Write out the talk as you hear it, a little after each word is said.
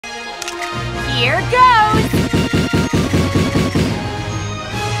Here goes!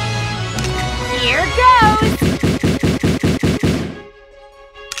 Here goes!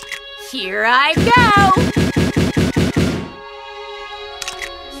 Here I go!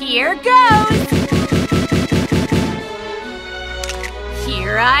 Here goes!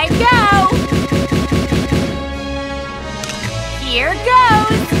 Here I go! Here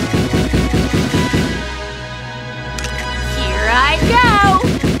goes! Here I go!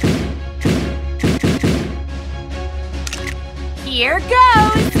 Here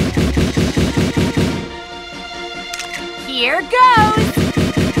goes! Here goes!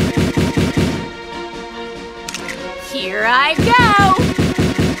 Here I go!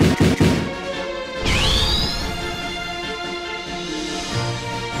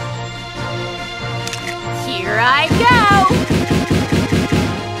 Here I go!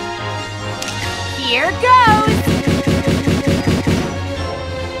 Here goes!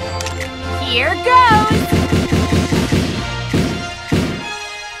 Here goes!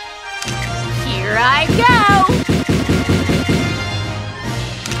 Here I go!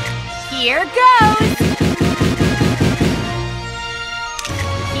 Here goes!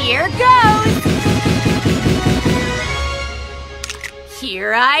 Here goes!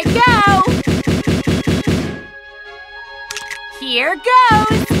 Here I go! Here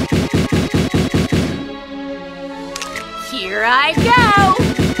goes! Here I go!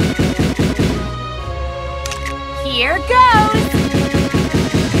 Here goes!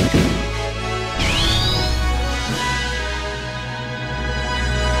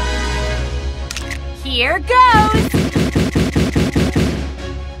 Here goes!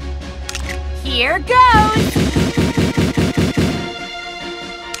 Here goes!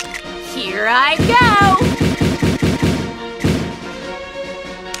 Here I go!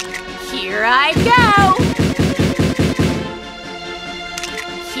 Here I go!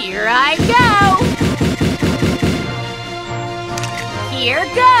 Here I go! Here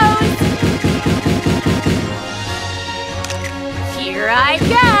goes! Here I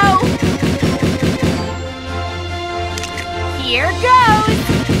go! Here goes!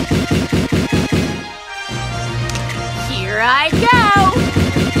 Here I go!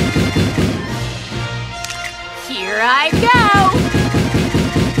 Here I go!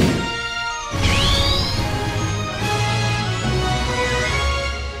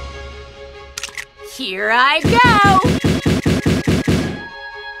 Here I go!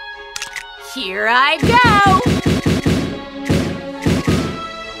 Here I go!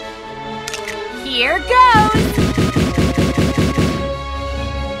 Here goes!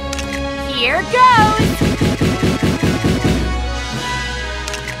 Here goes!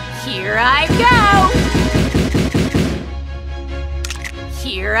 Here I go!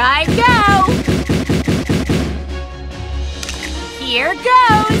 Here I go! Here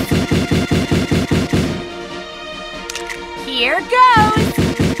goes! Here goes!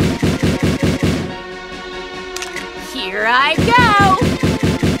 Here I go!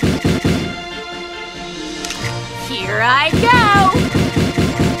 Here I go!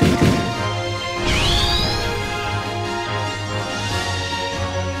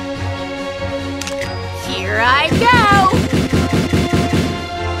 Here I go!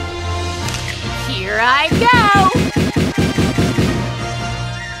 Here I go!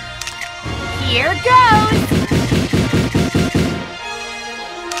 Here goes!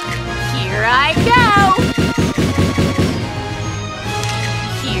 Here I go!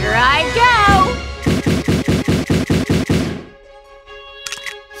 Here I go!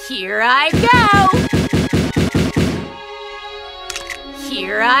 Here I go!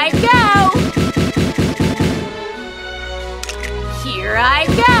 Here I go! Here I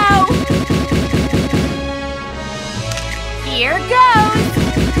go! Here goes!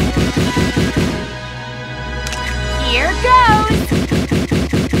 Here goes!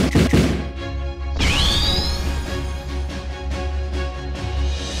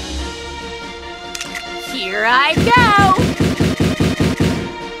 Here I go!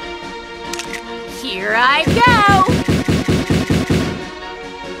 Here I go!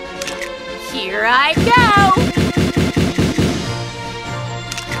 Here I go!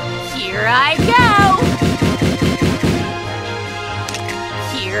 Here I go!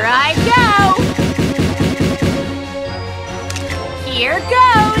 Here I go! Here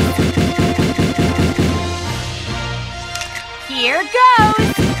goes! Here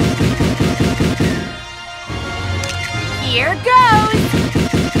goes! Here goes!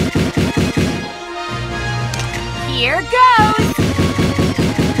 Here goes!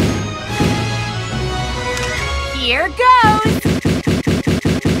 Here goes!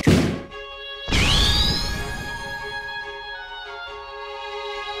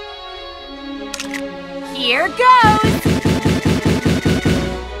 Here goes.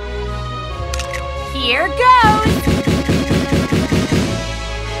 Here goes.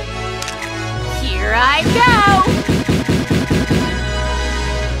 Here I go.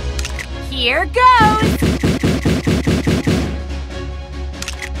 Here goes.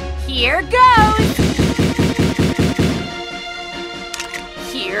 Here goes.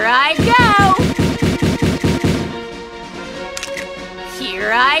 Here I go.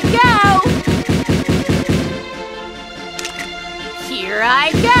 Here I go. Here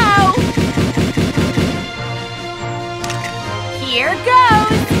I go. Here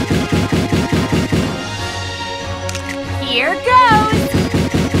goes. Here goes.